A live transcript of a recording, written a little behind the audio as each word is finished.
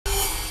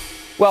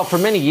Well, for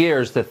many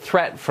years, the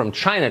threat from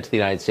China to the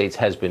United States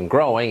has been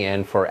growing,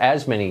 and for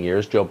as many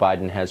years, Joe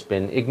Biden has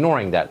been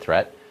ignoring that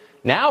threat.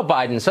 Now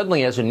Biden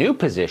suddenly has a new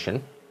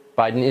position.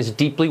 Biden is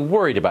deeply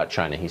worried about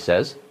China, he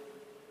says.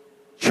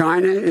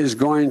 China is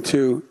going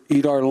to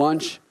eat our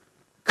lunch?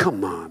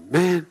 Come on,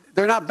 man.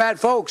 They're not bad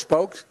folks,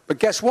 but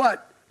guess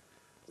what?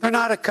 They're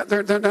not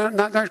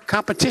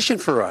competition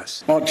for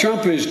us. While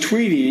Trump is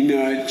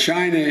tweeting,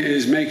 China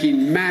is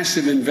making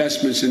massive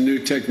investments in new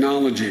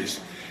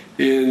technologies,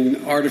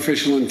 in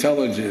artificial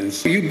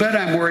intelligence. You bet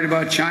I'm worried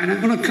about China.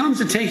 When it comes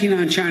to taking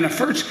on China,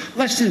 first,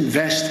 let's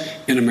invest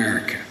in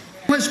America.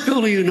 Let's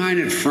build a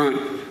united front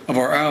of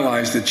our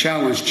allies to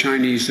challenge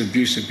Chinese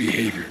abusive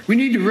behavior. We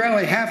need to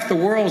rally half the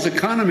world's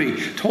economy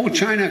to hold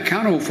China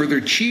accountable for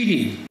their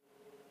cheating.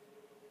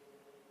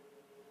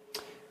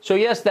 So,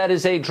 yes, that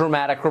is a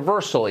dramatic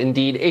reversal,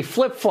 indeed a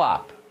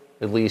flip-flop.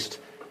 At least,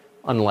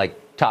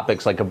 unlike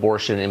topics like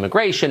abortion and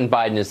immigration,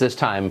 Biden is this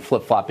time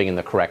flip-flopping in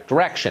the correct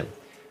direction.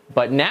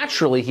 But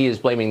naturally, he is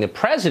blaming the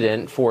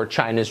president for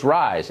China's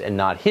rise and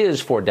not his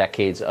for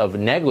decades of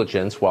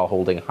negligence while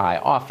holding high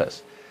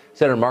office.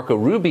 Senator Marco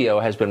Rubio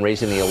has been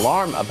raising the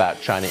alarm about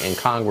China in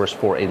Congress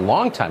for a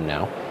long time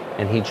now,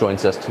 and he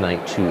joins us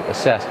tonight to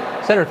assess.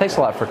 Senator, thanks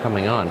a lot for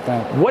coming on.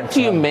 What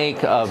do you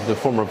make of the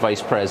former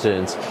vice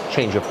president's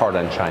change of heart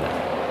on China?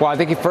 Well, I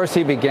think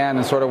he began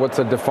in sort of what's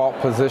a default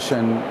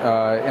position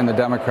in the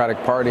Democratic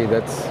Party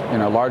that's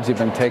largely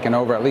been taken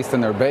over, at least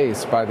in their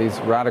base, by these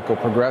radical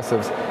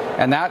progressives.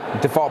 And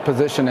that default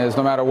position is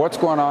no matter what's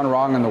going on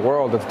wrong in the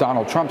world, it's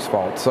Donald Trump's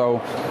fault.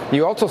 So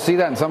you also see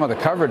that in some of the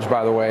coverage,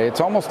 by the way.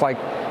 It's almost like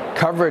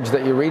coverage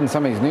that you read in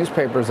some of these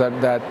newspapers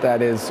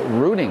that is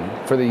rooting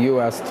for the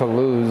U.S. to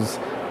lose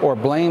or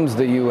blames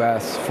the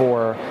U.S.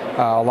 for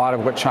a lot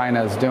of what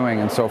China is doing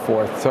and so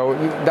forth. So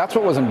that's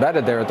what was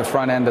embedded there at the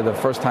front end of the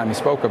first time he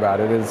spoke about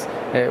it.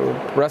 The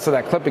rest of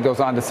that clip, he goes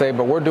on to say,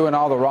 but we're doing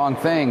all the wrong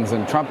things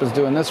and Trump is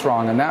doing this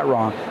wrong and that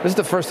wrong. This is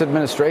the first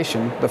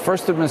administration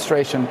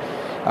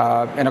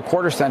in a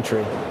quarter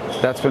century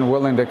that's been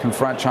willing to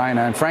confront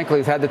China. And frankly,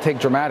 it's had to take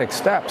dramatic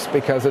steps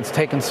because it's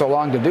taken so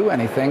long to do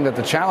anything that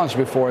the challenge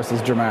before us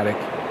is dramatic.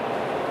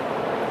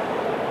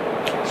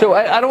 So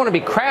I don't want to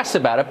be crass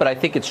about it, but I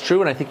think it's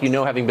true, and I think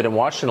having been in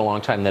Washington a long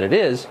time, that it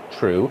is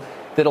true,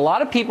 that a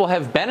lot of people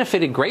have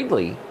benefited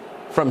greatly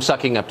from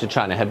sucking up to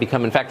China, have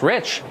become, in fact,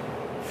 rich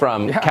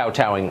from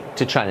kowtowing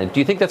to China. Do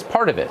you think that's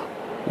part of it?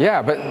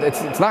 Yeah, but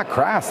it's not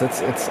crass.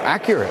 It's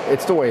accurate.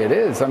 It's the way it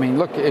is. I mean,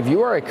 look, if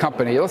you are a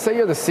company, let's say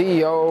you're the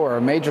CEO or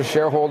a major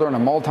shareholder in a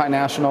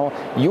multinational,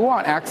 you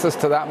want access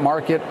to that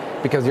market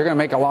because you're going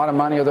to make a lot of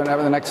money over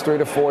the next 3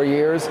 to 4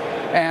 years,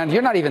 and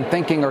you're not even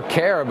thinking or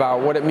care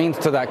about what it means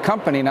to that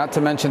company, not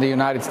to mention the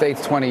United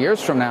States 20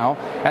 years from now.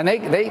 And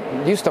they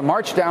used to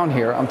march down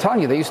here. I'm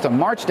telling you, they used to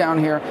march down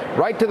here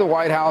right to the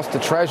White House, to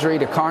Treasury,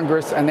 to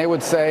Congress, and they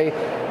would say,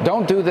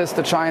 don't do this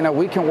to China.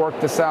 We can work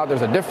this out.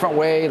 There's a different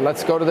way.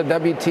 Let's go to the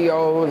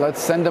WTO.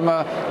 Let's send them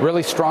a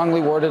really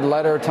strongly worded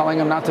letter telling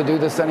them not to do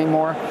this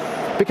anymore,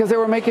 because they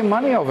were making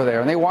money over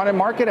there and they wanted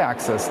market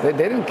access. They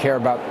didn't care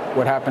about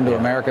what happened to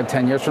America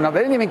 10 years from now. They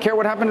didn't even care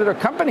what happened to their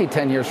company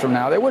 10 years from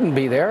now. They wouldn't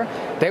be there.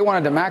 They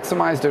wanted to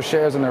maximize their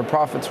shares and their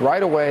profits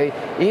right away,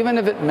 even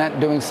if it meant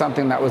doing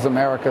something that was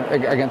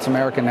against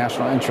American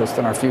national interest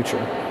in our future.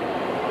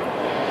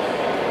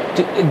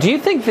 Do you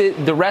think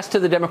that the rest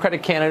of the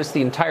Democratic candidates,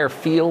 the entire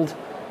field,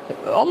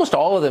 almost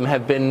all of them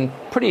have been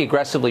pretty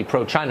aggressively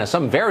pro-China,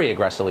 some very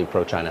aggressively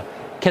pro-China?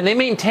 Can they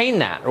maintain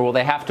that, or will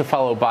they have to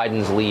follow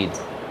Biden's lead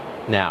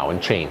now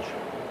and change?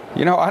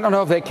 I don't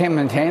know if they can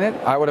maintain it.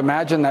 I would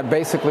imagine that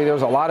basically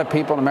there's a lot of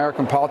people in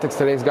American politics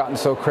today has gotten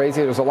so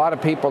crazy. There's a lot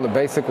of people that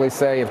basically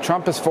say if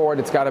Trump is for it,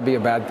 it's got to be a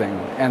bad thing.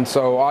 And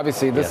so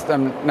obviously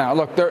now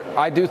look,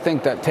 I do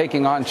think that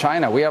taking on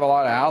China, we have a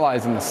lot of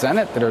allies in the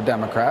Senate that are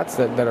Democrats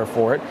that are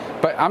for it.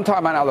 But I'm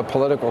talking about now the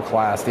political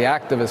class, the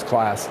activist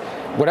class.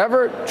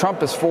 Whatever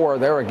Trump is for,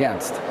 they're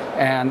against.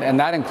 And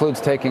that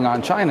includes taking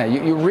on China.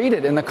 You read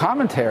it in the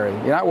commentary,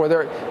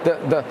 where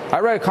I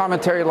read a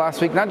commentary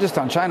last week, not just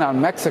on China,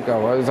 on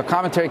Mexico. There was a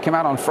commentary that came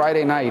out on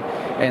Friday night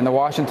in the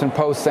Washington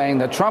Post saying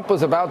that Trump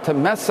was about to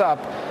mess up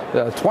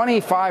the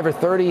 25 or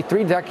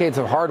 33 decades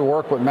of hard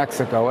work with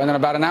Mexico. And then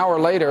about an hour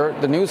later,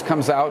 the news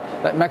comes out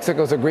that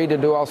Mexico's agreed to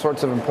do all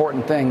sorts of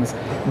important things.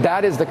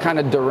 That is the kind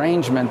of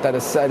derangement that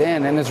is set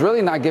in and is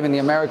really not giving the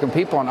American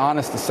people an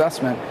honest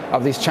assessment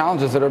of these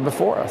challenges that are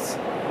before us.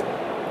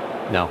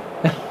 No.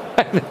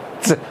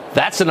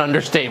 That's an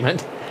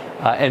understatement,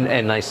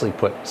 and nicely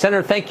put.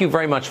 Senator, thank you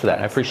very much for that.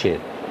 I appreciate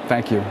it.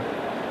 Thank you.